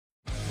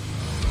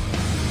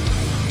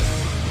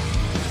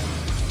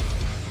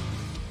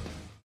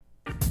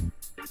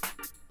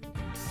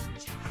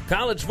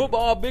College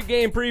football big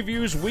game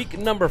previews, week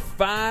number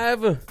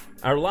 5.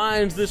 Our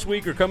Lions this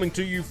week are coming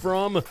to you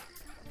from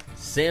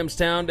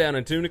Samstown down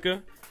in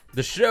Tunica.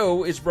 The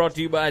show is brought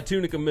to you by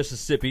Tunica,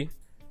 Mississippi,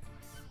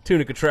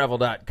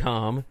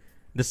 tunicatravel.com,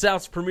 the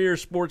South's premier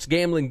sports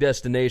gambling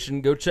destination.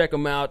 Go check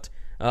them out.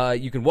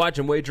 You can watch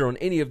and wager on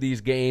any of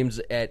these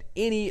games at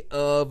any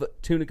of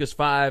Tunica's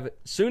 5,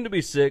 soon to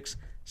be 6.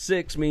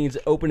 6 means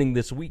opening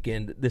this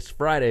weekend, this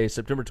Friday,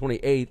 September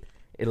 28th,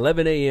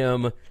 11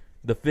 a.m.,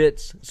 the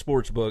Fitz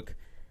Sportsbook.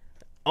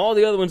 All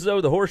the other ones,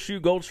 though, the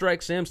Horseshoe, Gold Strike,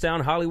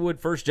 Samstown, Hollywood,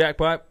 First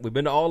Jackpot, we've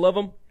been to all of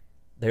them.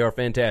 They are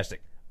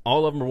fantastic.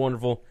 All of them are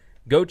wonderful.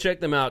 Go check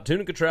them out.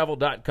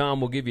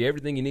 tunicatravel.com will give you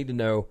everything you need to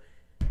know.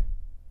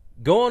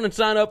 Go on and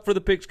sign up for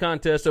the picks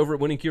contest over at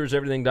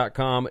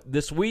winningcureseverything.com.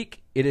 This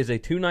week, it is a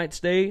 2-night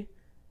stay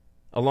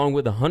along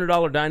with a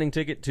 $100 dining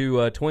ticket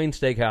to Twain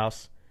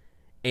Steakhouse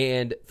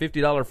and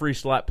 $50 free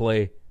slot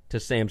play to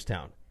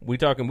Samstown. We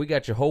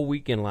got your whole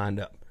weekend lined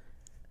up.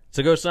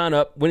 So go sign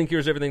up,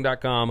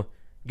 winningcureseverything.com.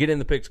 Get in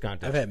the picks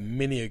contest. I've had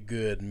many a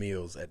good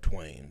meals at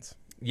Twain's.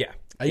 Yeah.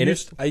 I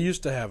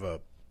used to have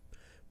a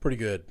pretty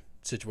good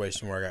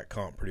situation where I got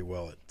comped pretty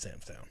well at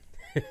Samstown.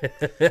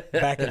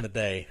 Back in the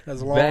day. That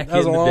was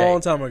a long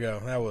time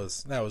ago. That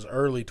was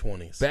early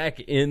 20s.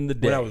 Back in the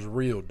day. When I was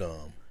real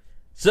dumb.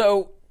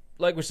 So,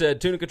 like we said,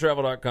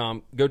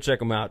 tunicatravel.com. Go check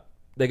them out.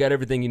 They got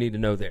everything you need to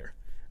know there.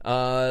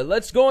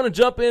 Let's go on and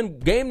jump in.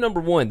 Game number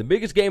 1, the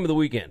biggest game of the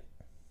weekend.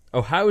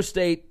 Ohio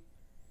State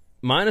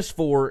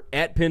 -4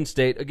 at Penn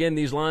State. Again,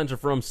 these lines are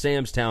from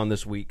Samstown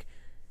this week.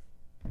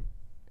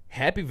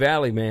 Happy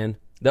Valley, man.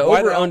 The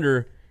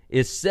over-under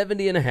is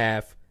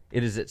 70.5.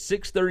 It is at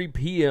 6:30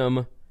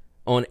 p.m.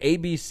 on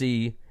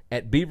ABC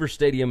at Beaver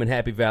Stadium in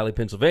Happy Valley,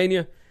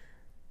 Pennsylvania.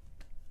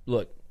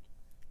 Look,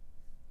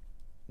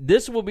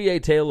 this will be a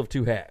tale of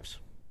two halves.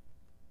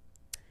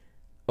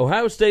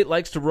 Ohio State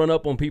likes to run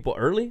up on people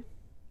early.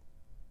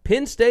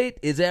 Penn State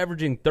is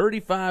averaging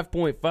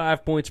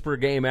 35.5 points per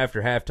game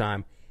after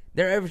halftime.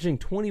 They're averaging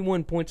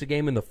 21 points a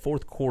game in the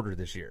fourth quarter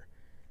this year.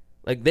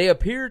 Like, they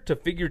appear to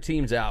figure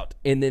teams out,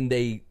 and then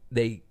they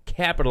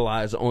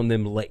capitalize on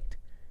them late.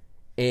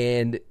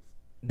 And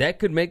that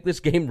could make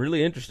this game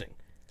really interesting.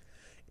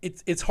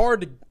 It's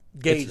hard to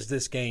gauge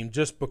this game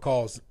just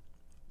because,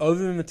 other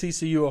than the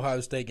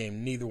TCU-Ohio State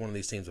game, neither one of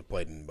these teams have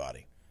played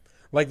anybody.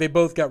 Like, they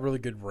both got really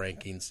good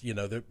rankings.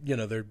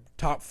 They're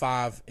top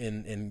 5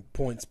 in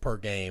points per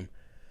game.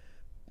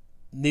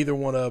 Neither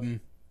one of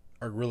them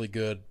are really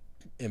good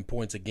in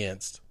points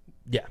against.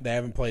 Yeah. They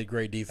haven't played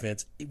great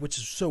defense, which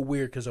is so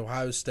weird because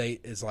Ohio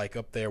State is like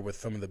up there with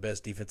some of the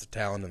best defensive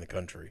talent in the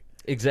country.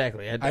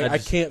 Exactly. I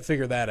can't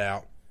figure that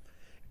out.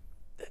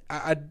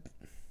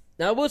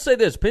 Now, I will say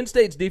this. Penn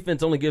State's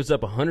defense only gives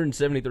up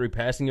 173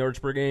 passing yards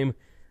per game.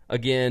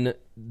 Again,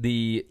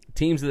 the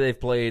teams that they've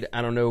played,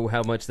 I don't know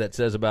how much that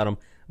says about them.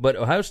 But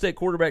Ohio State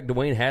quarterback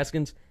Dwayne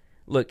Haskins,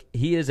 look,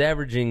 he is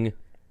averaging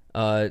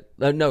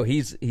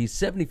he's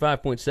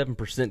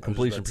 75.7%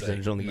 completion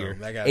percentage on the year.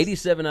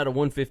 87 out of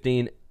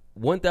 115,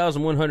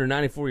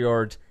 1,194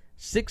 yards,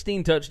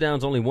 16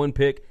 touchdowns, only 1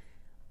 pick.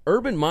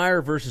 Urban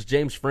Meyer versus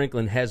James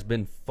Franklin has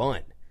been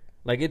fun.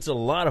 Like, it's a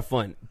lot of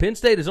fun. Penn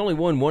State has only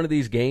won one of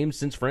these games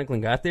since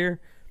Franklin got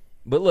there.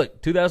 But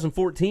look,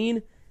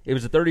 2014, it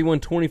was a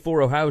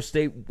 31-24 Ohio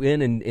State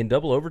win in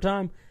double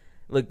overtime.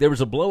 Look, there was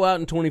a blowout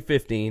in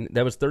 2015.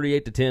 That was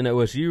 38-10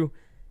 OSU.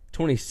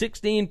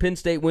 2016, Penn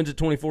State wins at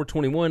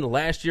 24-21.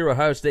 Last year,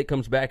 Ohio State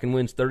comes back and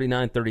wins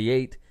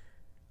 39-38.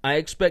 I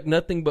expect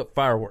nothing but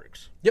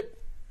fireworks. Yep.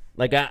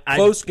 Like,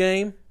 close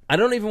game. I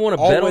don't even want to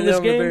bet on this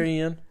game. All the way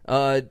down to the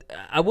very end.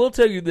 I will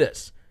tell you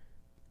this.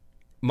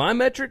 My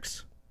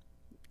metrics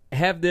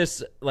have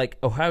this like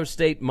Ohio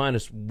State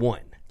 -1.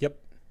 Yep.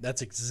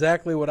 That's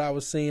exactly what I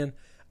was seeing.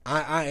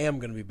 I am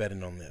going to be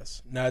betting on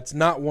this. Now, it's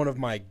not one of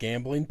my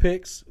gambling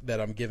picks that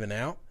I'm giving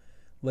out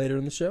later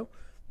in the show,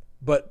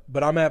 but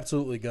I'm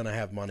absolutely going to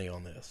have money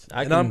on this.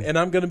 I'm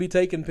going to be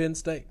taking Penn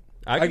State.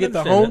 I get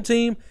the home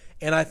team,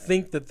 and I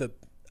think that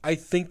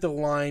the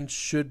line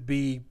should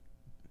be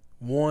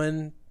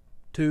 1,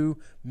 2,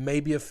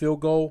 maybe a field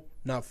goal,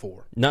 not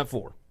 4. Not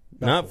four.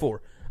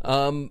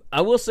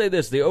 I will say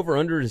this: the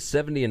over/under is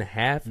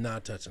 70.5.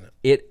 Not touching it.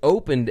 It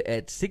opened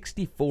at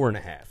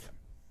 64.5.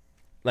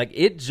 Like,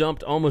 it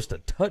jumped almost a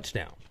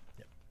touchdown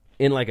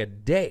in like a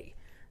day.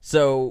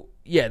 So,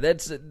 yeah,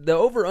 that's the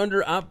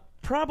over-under. I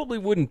probably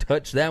wouldn't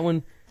touch that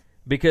one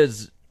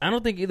because I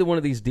don't think either one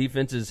of these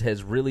defenses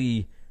has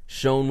really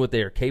shown what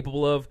they are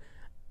capable of.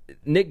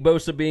 Nick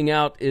Bosa being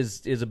out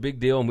is a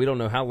big deal, and we don't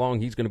know how long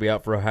he's going to be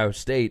out for Ohio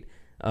State.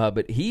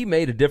 But he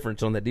made a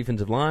difference on that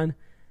defensive line.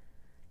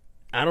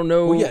 I don't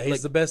know. Well, yeah,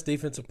 he's the best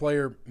defensive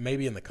player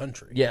maybe in the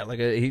country. Yeah, like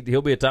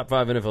he'll be a top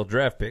 5 NFL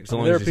draft pick so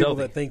long as he's healthy. There are people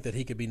that think that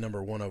he could be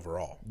number 1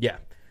 overall. Yeah.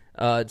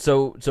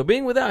 So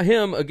being without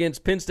him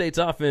against Penn State's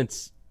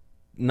offense,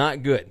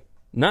 not good.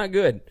 Not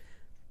good.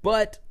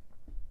 But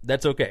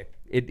that's okay.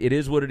 It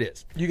is what it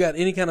is. You got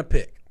any kind of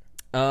pick?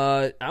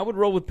 I would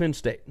roll with Penn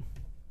State.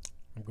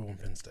 I'm going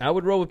Penn State. I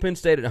would roll with Penn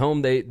State at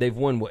home. They've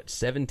won,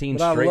 17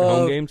 But straight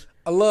home games?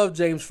 I love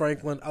James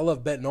Franklin. I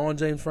love betting on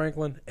James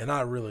Franklin, and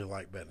I really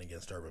like betting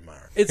against Urban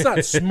Meyer. It's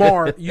not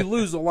smart. You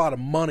lose a lot of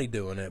money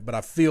doing it, but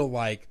I feel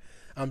like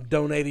I'm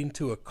donating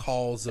to a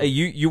cause of Hey,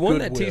 you won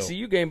goodwill. that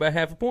TCU game by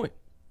half a point.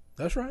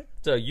 That's right.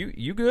 So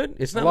you good?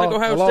 It's not like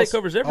Ohio State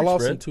covers every I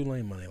lost spread. some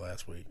Tulane money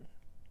last week.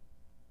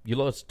 You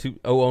lost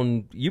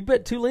you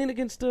bet Tulane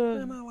against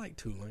Man, I like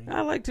Tulane. I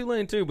like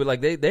Tulane too, but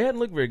like they hadn't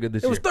looked very good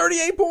this It year. was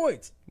 38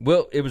 points.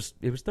 Well, it was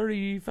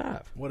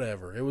 35.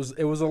 Whatever. It was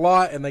a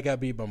lot, and they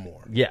got beat by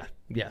more. Yeah.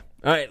 All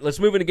right, let's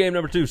move into game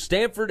number 2.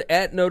 Stanford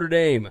at Notre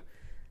Dame.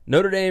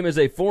 Notre Dame is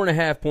a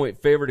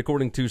 4.5-point favorite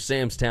according to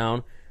Sam's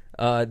Town.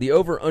 The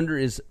over/under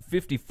is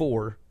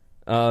 54.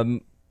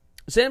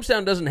 Sam's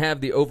Town doesn't have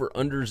the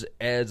over/unders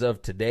as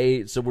of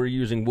today, so we're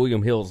using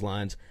William Hill's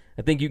lines.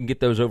 I think you can get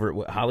those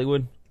over at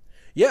Hollywood.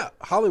 Yeah,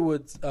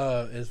 Hollywood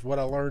is what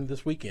I learned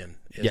this weekend.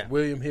 Yeah.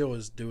 William Hill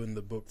is doing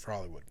the book for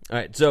Hollywood. All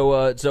right, so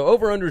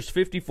over/under is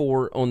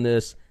 54 on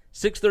this.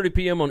 6:30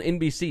 p.m. on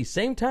NBC,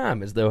 same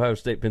time as the Ohio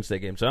State-Penn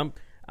State game. So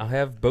I'll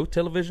have both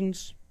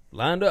televisions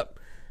lined up.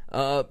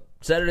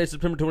 Saturday,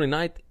 September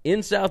 29th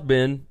in South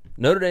Bend,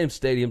 Notre Dame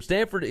Stadium.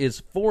 Stanford is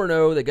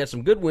 4-0. They got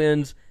some good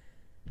wins.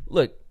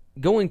 Look,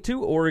 going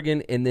to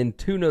Oregon and then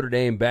to Notre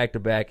Dame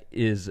back-to-back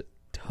is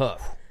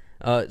tough.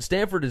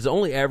 Stanford is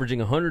only averaging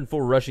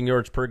 104 rushing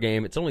yards per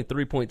game. It's only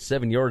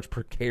 3.7 yards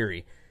per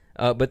carry.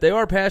 But they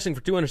are passing for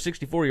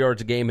 264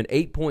 yards a game and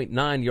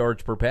 8.9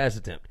 yards per pass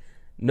attempt.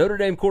 Notre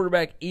Dame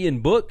quarterback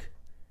Ian Book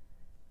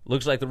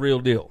looks like the real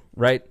deal,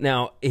 right?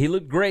 Now, he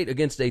looked great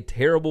against a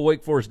terrible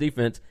Wake Forest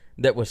defense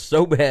that was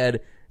so bad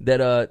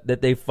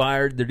that they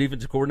fired their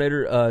defensive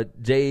coordinator,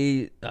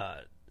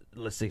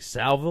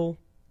 Saville?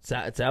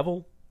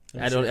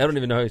 I don't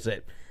even know how you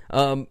say it.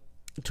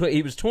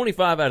 He was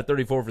 25 out of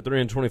 34 for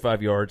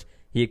 325 yards.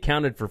 He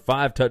accounted for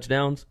 5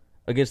 touchdowns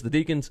against the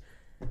Deacons.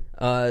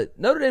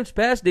 Notre Dame's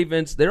pass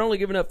defense, they're only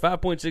giving up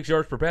 5.6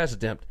 yards per pass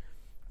attempt.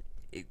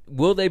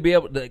 Will they be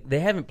able to, they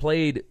haven't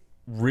played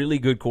really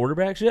good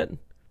quarterbacks yet.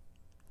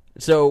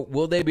 So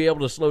will they be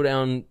able to slow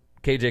down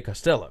KJ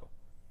Costello?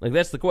 Like,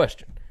 that's the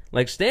question.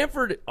 Like,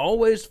 Stanford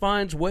always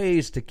finds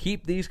ways to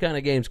keep these kind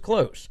of games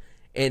close.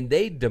 And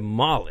they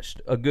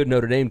demolished a good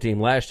Notre Dame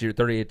team last year,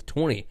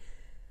 38-20.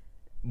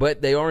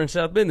 But they are in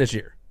South Bend this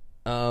year.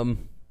 I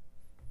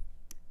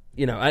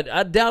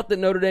doubt that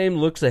Notre Dame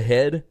looks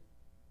ahead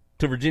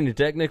to Virginia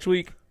Tech next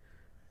week.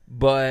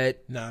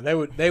 But no,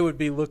 they would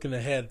be looking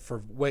ahead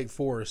for Wake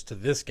Forest to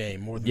this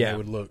game more than they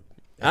would look.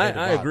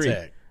 I agree.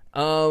 Tech.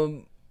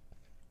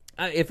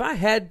 If I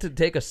had to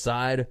take a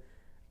side,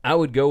 I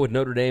would go with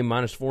Notre Dame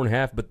minus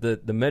 4.5. But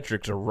the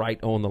metrics are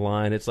right on the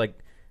line. It's like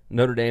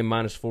Notre Dame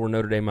minus 4,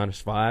 Notre Dame minus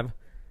 5,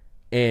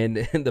 and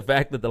the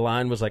fact that the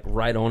line was like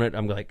right on it,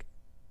 I'm like,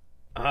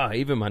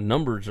 even my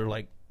numbers are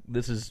like,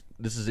 this is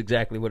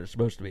exactly what it's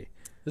supposed to be.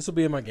 This will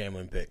be in my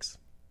gambling picks.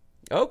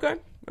 Okay,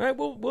 all right,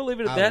 we'll leave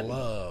it at that. I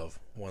love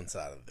one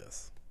side of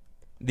this.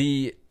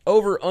 The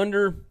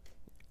over/under.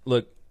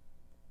 Look,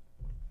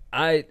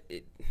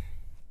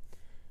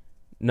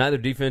 neither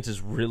defense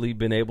has really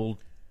been able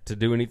to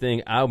do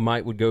anything. I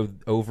would go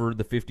over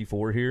the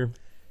 54 here.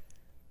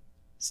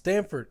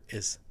 Stanford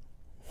is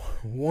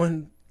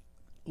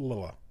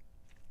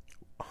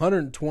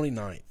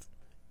 129th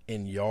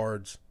in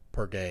yards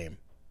per game.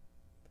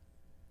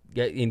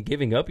 In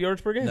giving up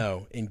yards per game?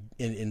 No, in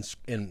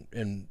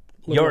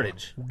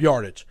yardage.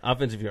 Yardage.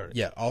 Offensive yardage.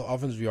 Yeah,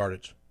 offensive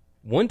yardage.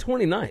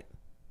 129th.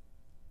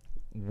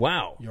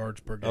 Wow. Yards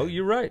per game. Oh,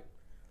 you're right.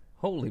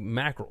 Holy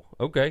mackerel.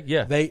 Okay,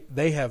 yeah.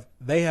 They have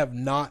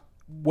not.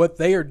 What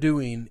they are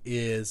doing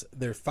is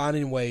they're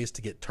finding ways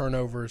to get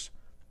turnovers,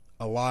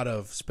 a lot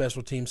of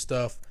special team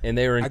stuff, and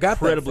they are incredibly I got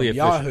that from efficient.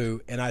 Yahoo,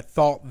 and I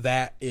thought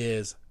that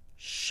is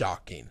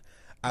shocking.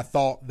 I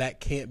thought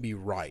that can't be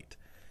right.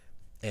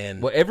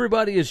 And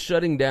everybody is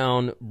shutting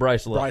down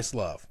Bryce Love. Bryce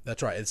Love,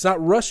 that's right. It's not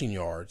rushing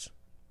yards.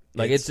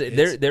 Like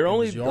they're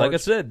only, like I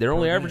said, they're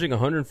only averaging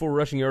 104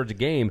 rushing yards a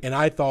game. And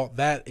I thought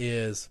that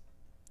is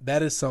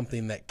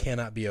something that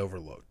cannot be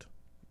overlooked.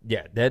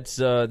 Yeah, that's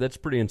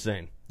pretty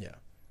insane. Yeah,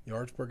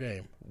 yards per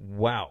game.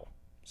 Wow.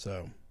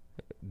 So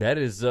that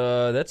is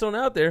that's on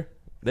out there.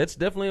 That's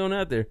definitely on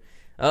out there.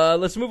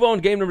 Let's move on.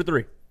 Game number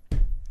 3.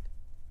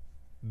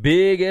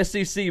 Big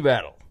SEC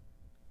battle.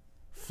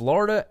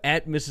 Florida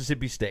at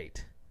Mississippi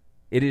State.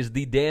 It is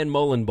the Dan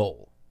Mullen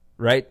Bowl,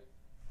 right?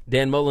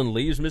 Dan Mullen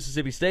leaves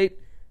Mississippi State,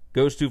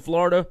 goes to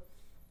Florida.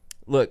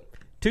 Look,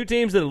 two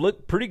teams that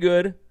look pretty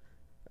good,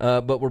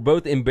 but were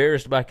both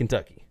embarrassed by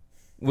Kentucky,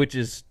 which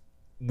is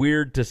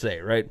weird to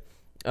say, right?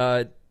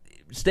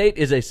 State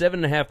is a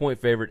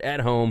 7.5-point favorite at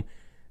home.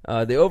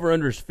 The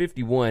over-under is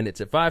 51. It's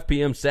at 5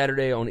 p.m.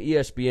 Saturday on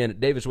ESPN at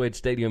Davis Wade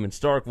Stadium in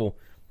Starkville.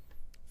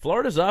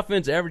 Florida's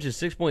offense averages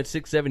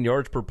 6.67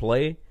 yards per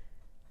play,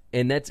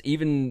 and that's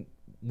even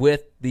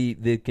with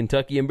the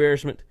Kentucky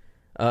embarrassment.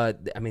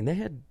 They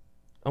had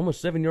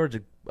almost 7 yards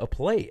a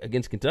play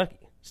against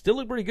Kentucky. Still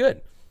look pretty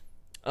good.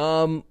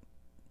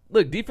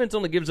 Look, defense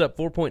only gives up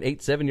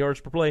 4.87 yards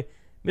per play.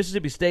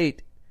 Mississippi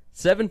State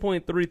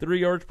 7.33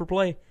 yards per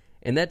play,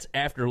 and that's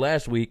after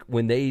last week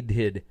when they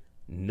did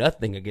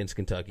nothing against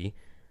Kentucky.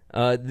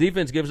 The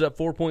defense gives up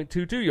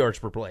 4.22 yards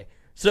per play.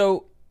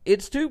 So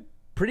it's two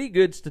pretty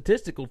good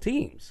statistical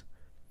teams.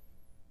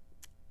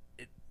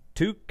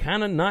 Two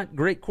kind of not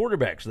great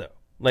quarterbacks, though.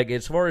 Like,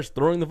 as far as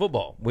throwing the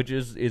football, which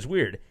is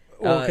weird.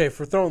 Okay,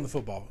 for throwing the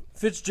football.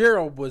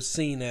 Fitzgerald was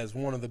seen as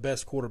one of the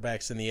best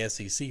quarterbacks in the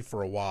SEC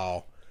for a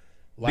while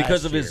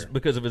because of year. his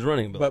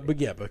running ability. But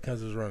yeah,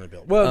 because of his running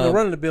ability. Well, the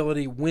running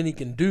ability, when he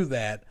can do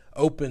that,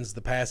 opens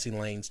the passing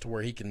lanes to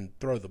where he can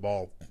throw the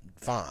ball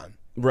fine.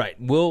 Right.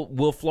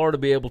 Will Florida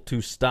be able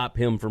to stop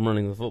him from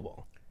running the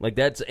football?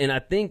 And I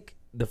think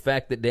the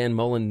fact that Dan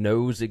Mullen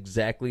knows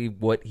exactly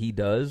what he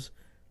does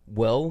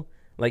well,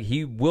 like,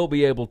 he will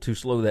be able to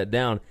slow that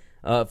down.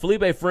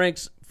 Felipe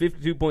Franks,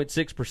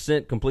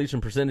 52.6% completion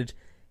percentage.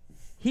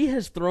 He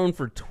has thrown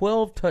for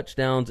 12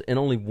 touchdowns and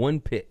only one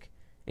pick,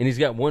 and he's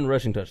got one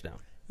rushing touchdown.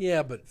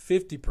 Yeah, but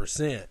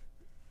 50%.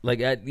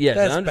 Yes,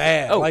 that's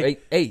bad. Oh,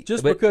 eight.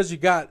 Just because you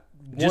got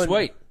one. Just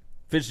wait.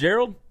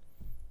 Fitzgerald,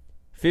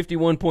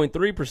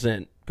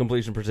 51.3%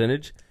 completion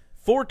percentage,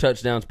 4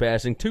 touchdowns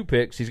passing, 2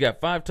 picks. He's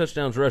got 5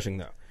 touchdowns rushing,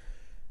 though.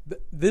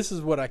 This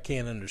is what I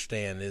can't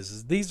understand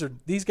is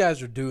these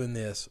guys are doing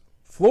this.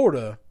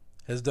 Florida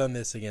has done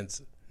this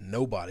against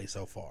nobody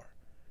so far.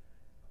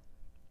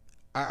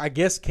 I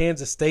guess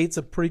Kansas State's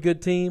a pretty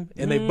good team,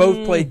 and they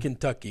both played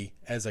Kentucky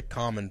as a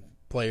common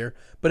player.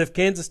 But if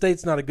Kansas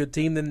State's not a good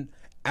team, then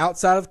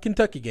outside of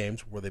Kentucky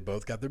games where they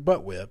both got their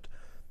butt whipped,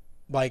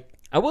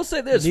 I will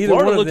say this: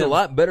 Florida looked a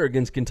lot better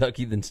against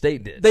Kentucky than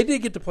State did. They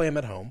did get to play them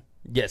at home.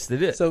 Yes, they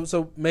did.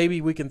 So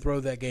maybe we can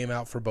throw that game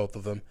out for both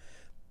of them.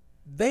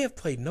 They have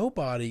played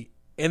nobody,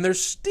 and they're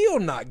still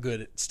not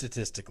good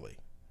statistically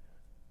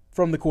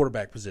from the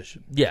quarterback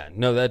position. Yeah,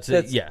 no, that's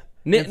it. Yeah,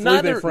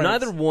 neither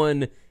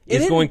one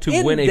is going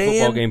to win a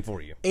football game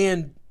for you.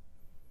 And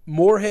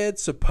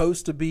Moorhead's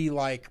supposed to be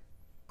like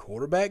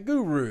quarterback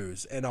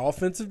gurus and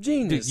offensive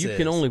geniuses. Dude, you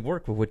can only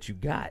work with what you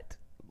got.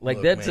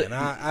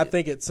 I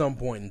think at some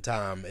point in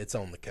time it's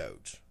on the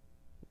coach.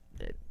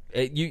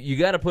 You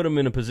got to put them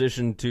in a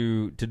position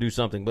to do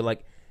something.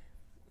 But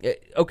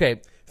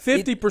okay,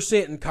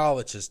 50% in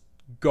college is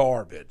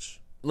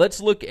garbage.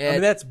 Let's look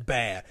at. That's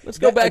bad. Let's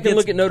go back and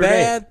look at Notre Dame.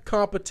 Bad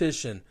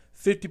competition.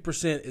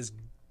 50% is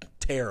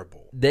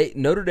terrible.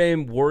 Notre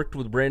Dame worked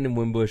with Brandon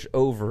Wimbush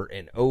over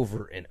and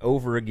over and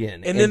over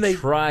again, and then they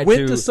went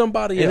to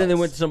somebody else. And then they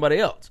went to somebody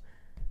else.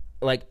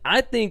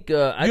 I think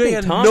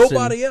Thompson.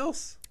 Nobody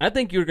else. I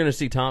think you're going to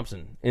see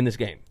Thompson in this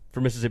game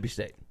for Mississippi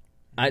State.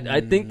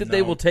 I think that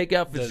they will take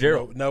out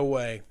Fitzgerald. No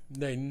way.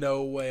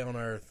 No way on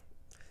earth.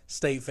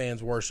 State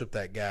fans worship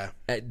that guy.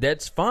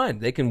 That's fine.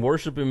 They can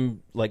worship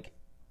him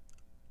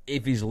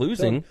if he's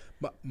losing.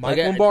 Mike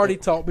Lombardi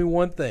taught me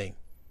one thing.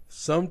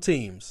 Some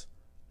teams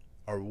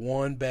are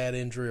one bad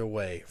injury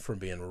away from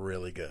being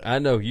really good. I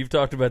know. You've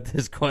talked about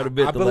this quite a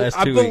bit the last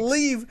 2 weeks. I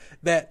believe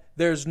that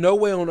there's no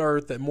way on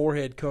earth that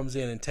Moorhead comes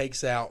in and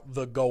takes out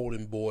the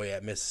golden boy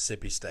at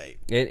Mississippi State.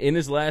 In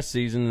his last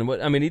season,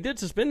 he did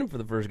suspend him for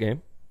the first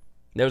game.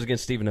 That was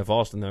against Stephen F.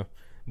 Austin, though.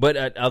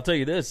 But I'll tell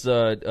you this,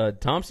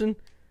 Thompson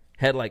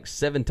had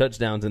 7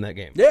 touchdowns in that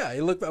game. Yeah,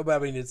 he looked.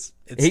 It's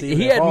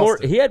he had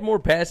Austin. He had more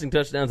passing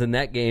touchdowns in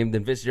that game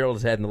than Fitzgerald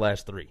has had in the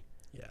last 3.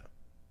 Yeah,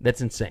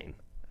 that's insane.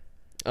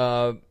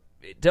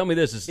 Tell me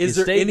this: is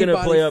State going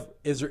to play up?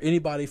 Is there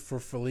anybody for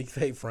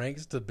Felipe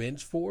Franks to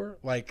bench for?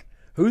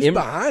 Who's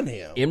behind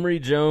him? Emory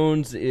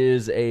Jones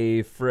is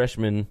a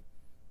freshman.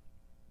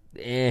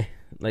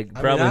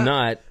 Probably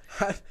not.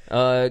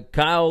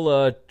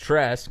 Kyle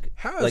Trask.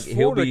 How has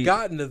Florida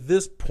gotten to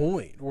this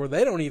point where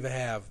they don't even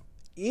have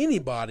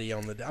anybody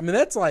on the?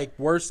 That's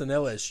worse than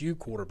LSU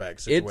quarterback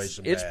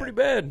situation. It's pretty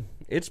bad.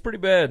 It's pretty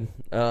bad.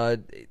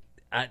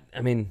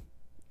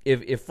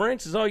 If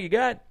Franks is all you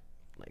got,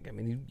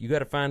 you got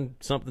to find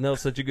something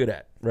else that you're good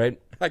at,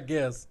 right? I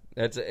guess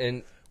that's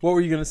and. What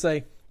were you going to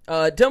say?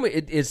 Tell me,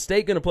 is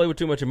State going to play with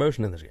too much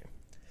emotion in this game?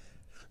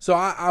 So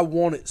I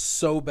wanted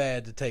so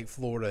bad to take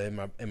Florida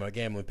in my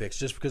gambling picks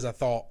just because I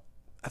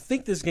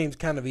think this game's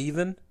kind of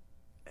even,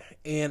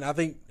 and I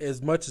think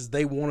as much as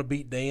they want to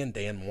beat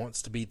Dan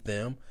wants to beat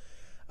them,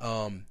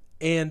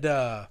 and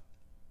I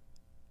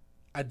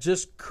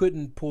just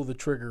couldn't pull the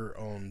trigger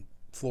on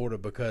Florida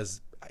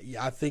because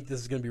I think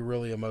this is going to be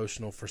really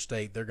emotional for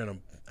State. They're going to,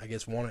 I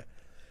guess, want it,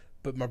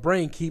 but my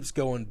brain keeps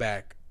going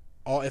back.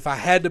 If I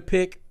had to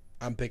pick,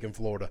 I'm picking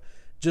Florida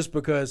just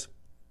because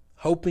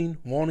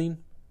wanting.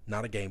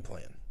 Not a game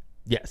plan.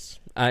 Yes.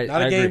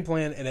 Not a game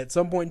plan, and at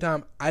some point in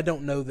time, I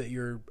don't know that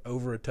you're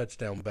over a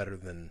touchdown better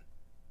than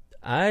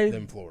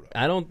Florida.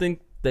 I don't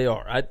think they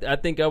are. I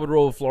think I would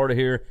roll with Florida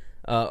here.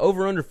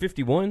 Over under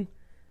 51.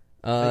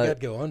 I think I'd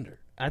go under.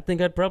 I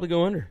think I'd probably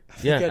go under.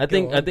 I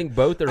think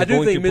both are going to play. I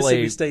do think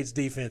Mississippi State's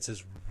defense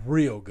is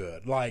real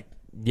good.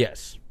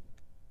 Yes.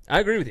 I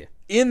agree with you.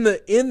 In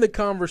the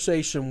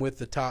conversation with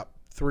the top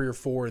 3 or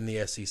 4 in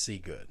the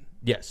SEC good.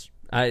 Yes.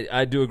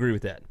 I do agree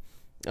with that.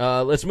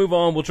 Let's move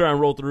on. We'll try and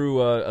roll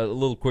through a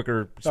little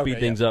quicker, speed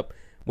things up.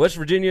 West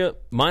Virginia,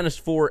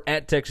 -4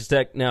 at Texas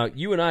Tech. Now,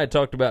 you and I had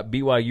talked about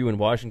BYU and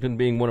Washington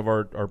being one of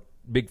our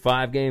Big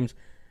Five games,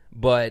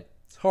 but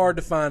it's hard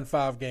to find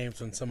 5 games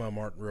when some of them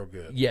aren't real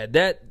good. yeah,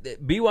 that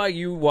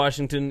BYU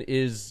Washington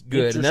is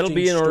good, and that'll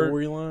be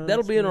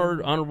in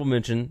our honorable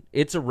mention.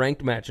 It's a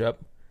ranked matchup,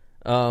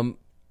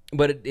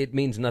 but it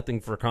means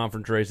nothing for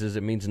conference races.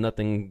 It means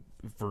nothing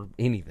for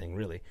anything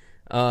really,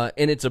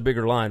 and it's a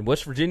bigger line.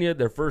 West Virginia,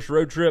 their first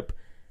road trip.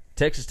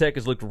 Texas Tech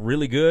has looked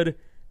really good.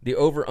 The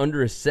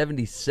over-under is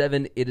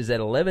 77. It is at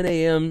 11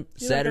 a.m.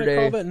 Saturday.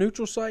 You call that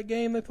neutral site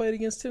game they played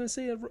against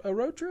Tennessee a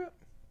road trip?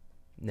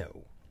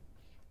 No.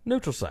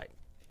 Neutral site.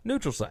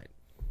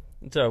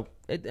 And so,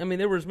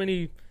 there were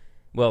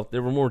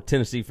there were more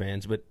Tennessee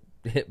fans, but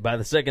by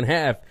the second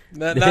half,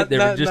 not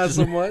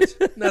so much.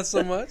 Not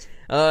so much.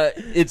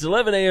 It's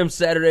 11 a.m.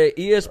 Saturday,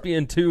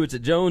 ESPN2. It's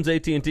at Jones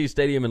AT&T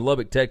Stadium in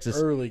Lubbock, Texas.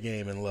 Early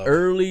game in Lubbock.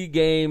 Early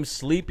game,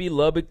 sleepy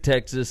Lubbock,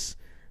 Texas.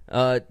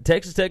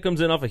 Texas Tech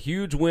comes in off a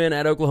huge win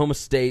at Oklahoma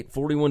State,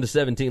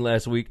 41-17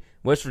 last week.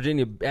 West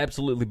Virginia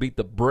absolutely beat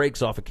the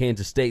brakes off of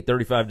Kansas State,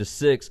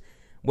 35-6.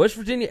 West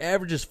Virginia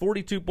averages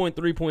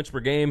 42.3 points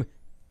per game.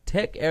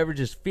 Tech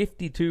averages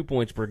 52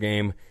 points per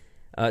game.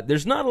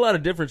 There's not a lot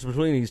of difference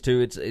between these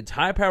two. It's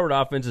high-powered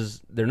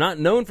offenses. They're not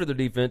known for their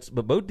defense,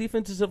 but both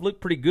defenses have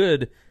looked pretty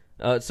good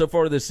so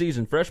far this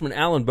season. Freshman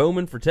Alan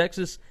Bowman for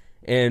Texas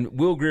and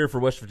Will Grier for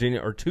West Virginia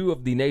are two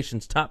of the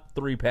nation's top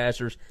 3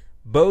 passers.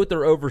 Both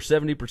are over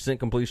 70%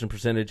 completion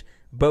percentage,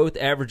 both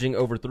averaging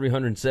over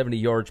 370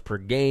 yards per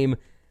game.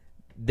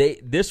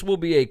 This will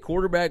be a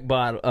quarterback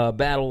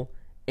battle,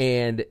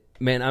 and,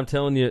 man, I'm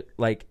telling you,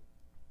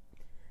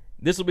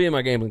 this will be in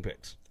my gambling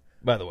picks,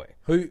 by the way.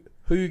 Who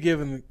you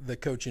giving the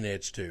coaching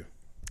edge to?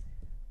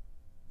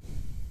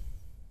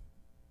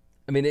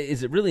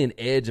 Is it really an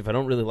edge if I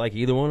don't really like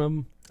either one of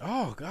them?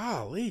 Oh,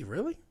 golly,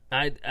 really?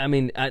 I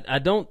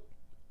don't.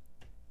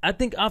 I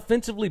think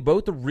offensively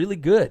both are really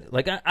good.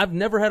 I've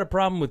never had a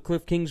problem with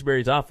Cliff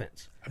Kingsbury's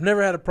offense. I've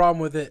never had a problem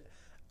with it.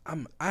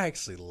 I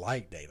actually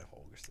like Dana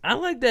Holgorsen. I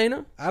like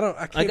Dana.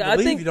 I can't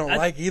believe you don't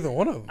like either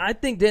one of them. I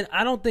think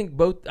I don't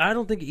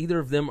think either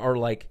of them are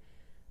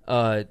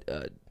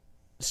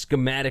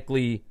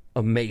schematically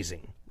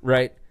amazing,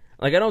 right?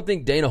 I don't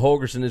think Dana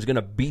Holgorsen is going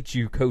to beat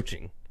you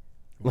coaching.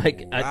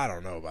 I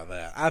don't know about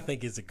that. I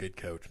think he's a good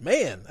coach.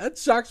 Man, that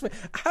shocks me.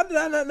 How did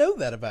I not know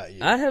that about you?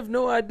 I have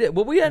no idea.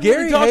 Well, we hadn't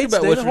Gary really talked hates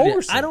about Dana West Virginia.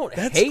 Holgorsen. I don't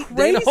That's hate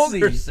crazy. Dana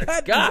Holgorsen.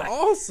 That God. is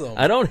awesome.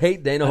 I don't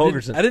hate Dana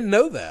Holgorsen. I didn't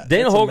know that.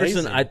 Dana That's Holgorsen,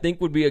 amazing. I think,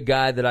 would be a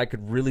guy that I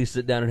could really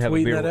sit down and have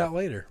Tweet a beer that with. out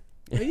later.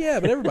 Yeah,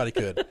 but everybody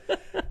could.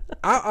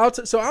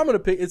 So I'm going to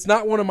pick. It's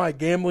not one of my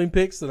gambling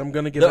picks that I'm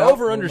going to give. The out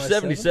over under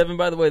 77,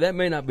 by the way, that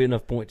may not be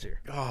enough points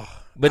here. Oh,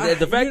 but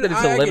the fact that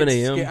it's 11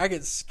 a.m. I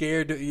get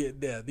scared.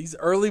 These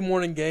early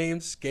morning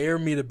games scare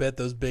me to bet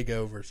those big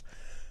overs.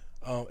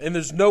 And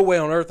there's no way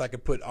on earth I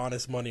could put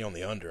honest money on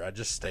the under. I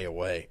just stay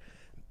away.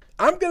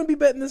 I'm going to be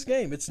betting this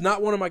game. It's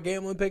not one of my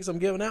gambling picks I'm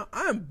giving out.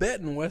 I'm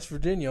betting West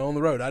Virginia on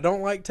the road. I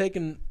don't like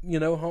taking,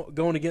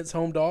 going against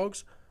home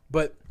dogs,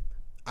 but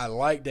I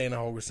like Dana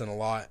Holgorsen a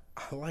lot.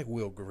 I like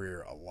Will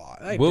Grier a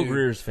lot. Will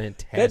Grier is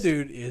fantastic. That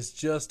dude is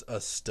just a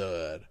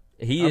stud.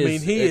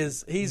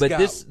 He's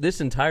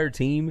this entire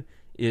team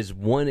is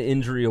one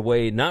injury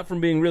away, not from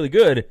being really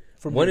good,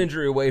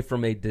 injury away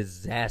from a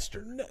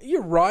disaster. No,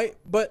 you're right,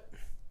 but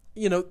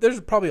there's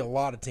probably a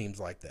lot of teams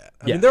like that.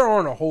 I mean, there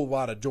aren't a whole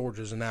lot of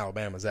Georgias and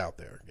Alabamas out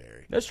there,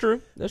 Gary. That's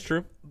true.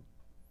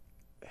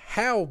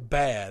 How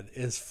bad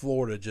is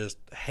Florida just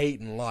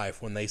hating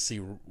life when they see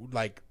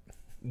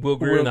Will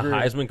Grier in the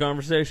Heisman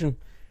conversation?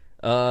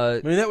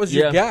 That was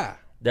your guy.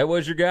 That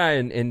was your guy,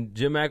 and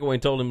Jim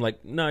McElwain told him,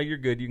 no, you're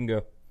good. You can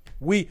go.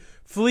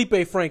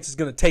 Felipe Franks is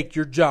going to take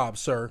your job,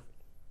 sir.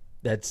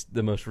 That's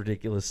the most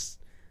ridiculous.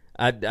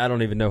 I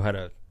don't even know how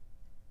to.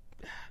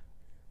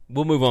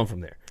 We'll move on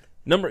from there.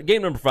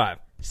 Game number 5,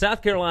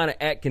 South Carolina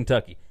at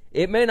Kentucky.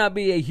 It may not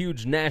be a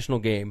huge national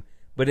game,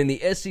 but in the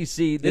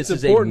SEC, this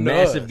is a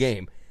massive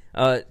game.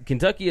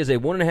 Kentucky is a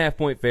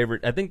 1.5-point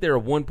favorite. I think they're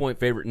a 1-point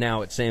favorite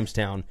now at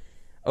Samstown.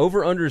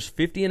 Over/under is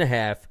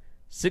 50.5.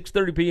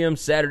 6:30 p.m.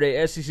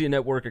 Saturday, SEC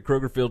Network at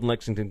Kroger Field in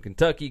Lexington,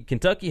 Kentucky.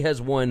 Kentucky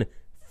has won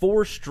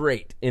 4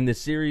 straight in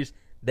this series.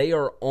 They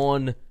are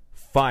on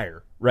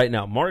fire right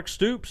now. Mark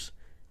Stoops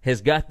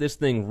has got this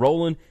thing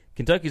rolling.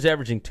 Kentucky's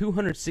averaging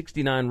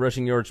 269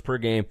 rushing yards per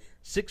game,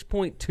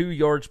 6.2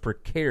 yards per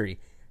carry.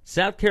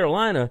 South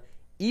Carolina,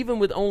 even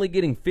with only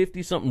getting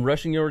 50-something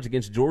rushing yards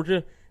against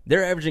Georgia,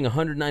 they're averaging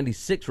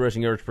 196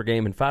 rushing yards per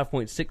game and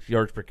 5.6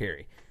 yards per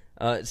carry.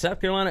 South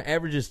Carolina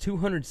averages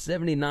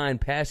 279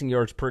 passing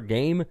yards per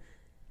game.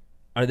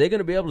 Are they going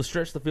to be able to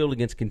stretch the field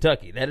against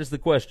Kentucky? That is the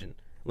question.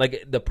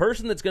 The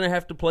person that's going to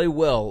have to play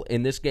well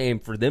in this game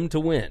for them to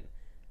win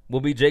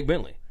will be Jake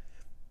Bentley.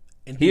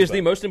 He is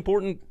the most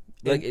important.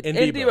 And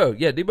Debo.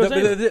 Yeah, Debo's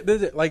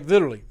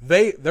literally,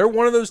 they're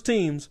one of those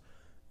teams.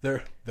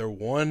 They're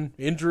one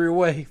injury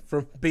away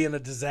from being a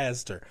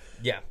disaster.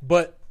 Yeah.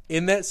 But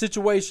in that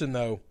situation,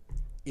 though,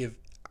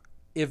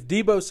 if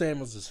Debo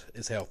Samuels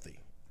is healthy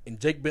and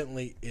Jake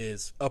Bentley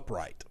is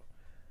upright,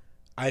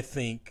 I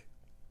think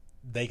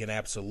they can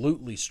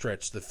absolutely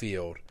stretch the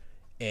field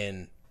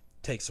and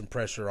take some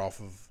pressure off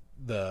of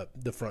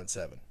the front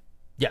seven.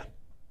 Yeah.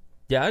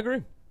 Yeah, I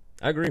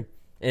agree.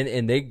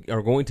 And they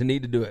are going to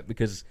need to do it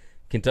because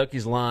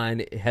Kentucky's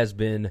line has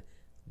been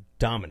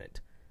dominant.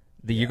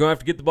 You're going to have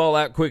to get the ball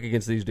out quick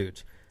against these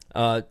dudes.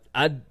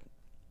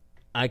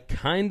 I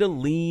kind of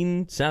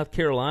lean South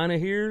Carolina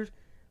here,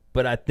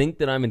 but I think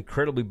that I'm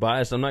incredibly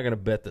biased. I'm not going to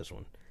bet this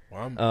one.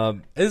 Well,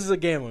 this is a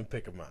gambling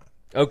pick of mine.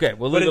 Okay,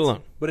 well, leave it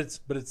alone. But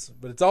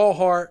it's all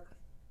heart,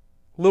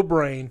 little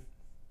brain.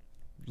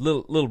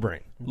 Little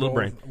brain.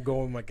 I'm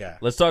going with my guy.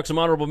 Let's talk some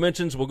honorable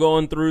mentions. We'll go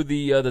on through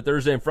the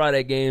Thursday and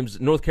Friday games.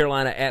 North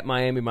Carolina at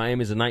Miami.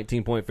 Miami's a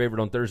 19-point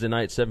favorite on Thursday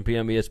night, 7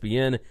 p.m.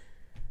 ESPN.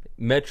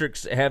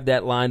 Metrics have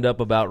that lined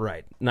up about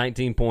right.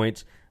 19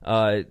 points.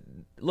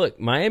 Look,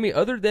 Miami,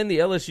 other than the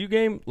LSU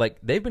game, like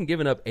they've been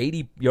giving up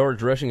 80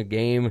 yards rushing a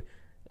game.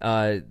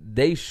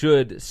 They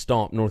should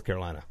stomp North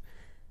Carolina.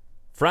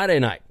 Friday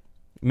night,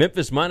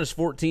 Memphis minus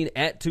 14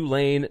 at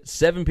Tulane,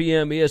 7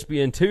 p.m.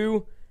 ESPN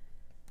 2.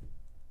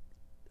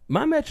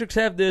 My metrics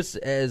have this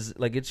as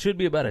like it should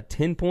be about a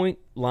 10-point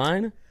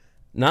line,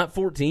 not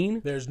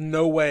 14. There's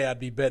no way I'd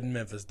be betting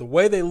Memphis. The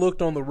way they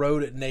looked on the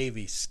road at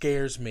Navy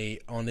scares me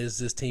on is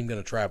this team going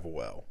to travel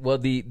well? Well,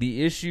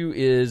 the issue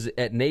is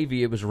at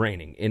Navy it was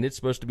raining, and it's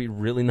supposed to be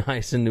really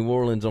nice in New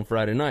Orleans on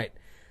Friday night.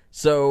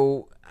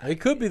 So it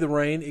could be the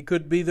rain. It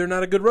could be they're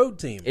not a good road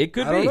team. It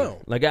could be. I don't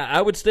know. Like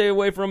I would stay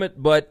away from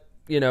it, but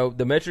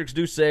the metrics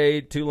do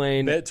say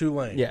Tulane. Bet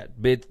Tulane. Yeah,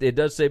 it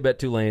does say bet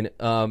Tulane.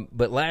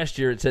 But last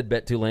year it said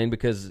bet Tulane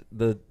because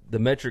the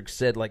metrics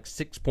said like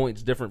 6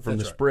 points different from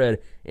the spread,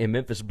 and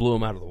Memphis blew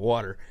them out of the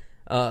water.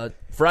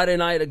 Friday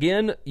night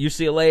again,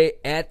 UCLA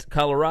at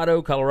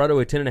Colorado. Colorado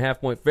a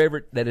 10.5-point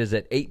favorite. That is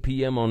at 8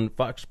 p.m. on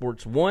Fox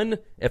Sports 1,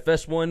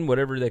 FS1,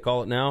 whatever they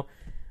call it now.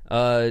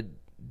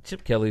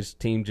 Chip Kelly's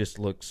team just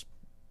looks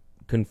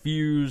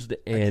confused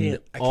and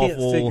awful. I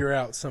can't figure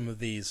out some of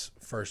these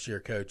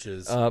first-year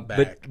coaches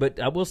back. But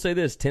I will say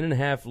this,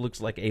 10.5 looks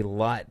like a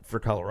lot for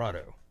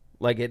Colorado.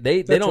 Like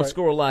they don't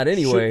score a lot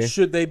anyway.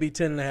 Should they be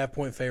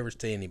 10.5-point favorites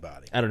to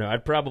anybody? I don't know.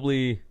 I'd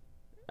probably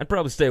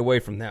stay away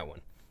from that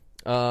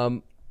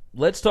one.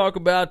 Let's talk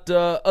about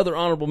other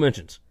honorable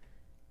mentions.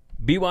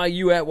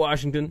 BYU at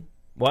Washington.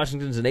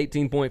 Washington's an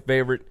 18-point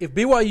favorite. If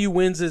BYU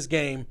wins this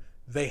game,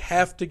 they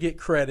have to get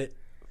credit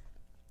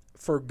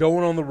for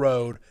going on the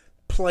road,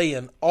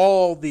 playing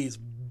all these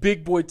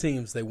big boy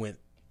teams. They went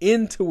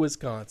into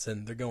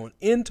Wisconsin. They're going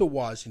into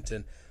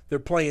Washington. They're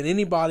playing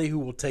anybody who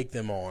will take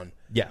them on.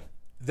 Yeah.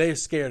 They're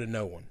scared of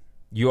no one.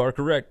 You are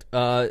correct.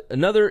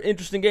 Another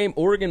interesting game,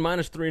 Oregon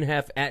minus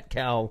 3.5 at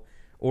Cal.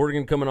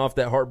 Oregon coming off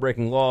that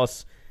heartbreaking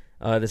loss.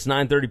 That's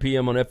 9:30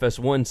 p.m. on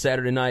FS1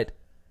 Saturday night.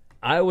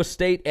 Iowa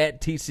State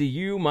at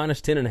TCU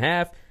minus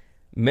 10.5.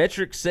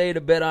 Metrics say to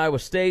bet Iowa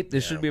State.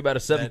 This should be about a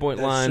 7-point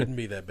line. Shouldn't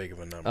be that big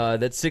of a number.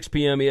 That's 6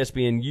 p.m.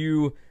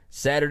 ESPNU.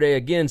 Saturday,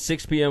 again,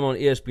 6 p.m. on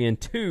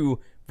ESPN2.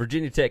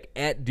 Virginia Tech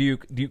at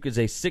Duke. Duke is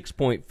a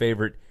 6-point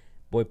favorite.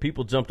 Boy,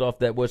 people jumped off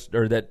that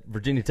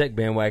Virginia Tech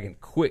bandwagon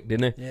quick,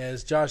 didn't they? Yeah,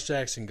 as Josh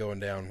Jackson going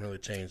down really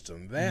changed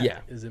them.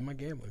 That is in my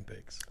gambling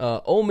picks.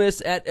 Ole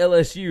Miss at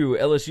LSU.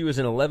 LSU is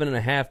an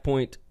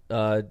 11.5-point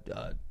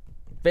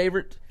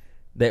favorite.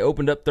 They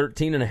opened up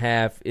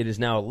 13.5. It is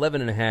now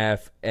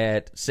 11.5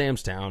 at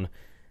Samstown.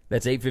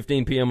 That's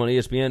 8:15 p.m. on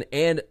ESPN.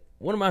 And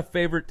one of my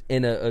favorite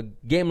and a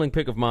gambling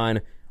pick of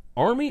mine,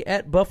 Army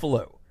at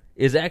Buffalo,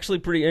 is actually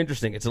pretty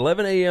interesting. It's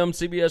 11 a.m.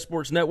 CBS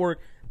Sports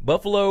Network.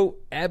 Buffalo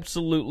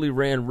absolutely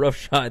ran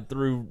roughshod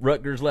through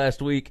Rutgers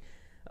last week.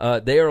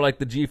 They are like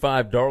the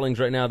G5 darlings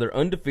right now. They're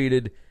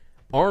undefeated.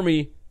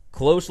 Army,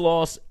 close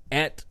loss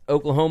at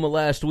Oklahoma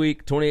last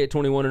week,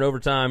 28-21 in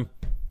overtime.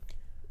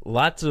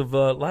 Lots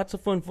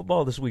of fun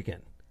football this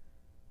weekend.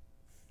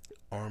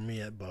 Army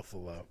at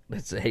Buffalo.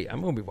 Hey,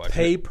 I'm going to be watching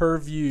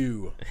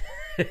pay-per-view.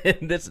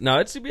 It's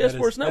CBS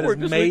Sports Network.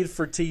 That is made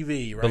for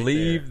TV, right?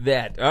 Believe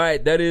that. All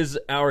right, that is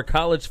our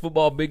college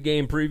football big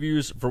game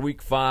previews for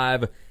Week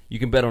 5. You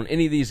can bet on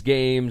any of these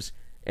games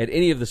at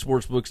any of the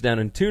sports books down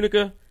in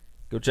Tunica.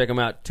 Go check them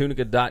out,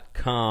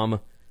 tunica.com,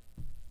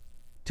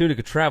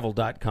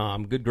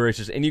 tunicatravel.com. Good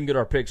gracious. And you can get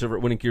our picks over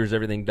at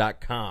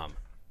winningcureseverything.com.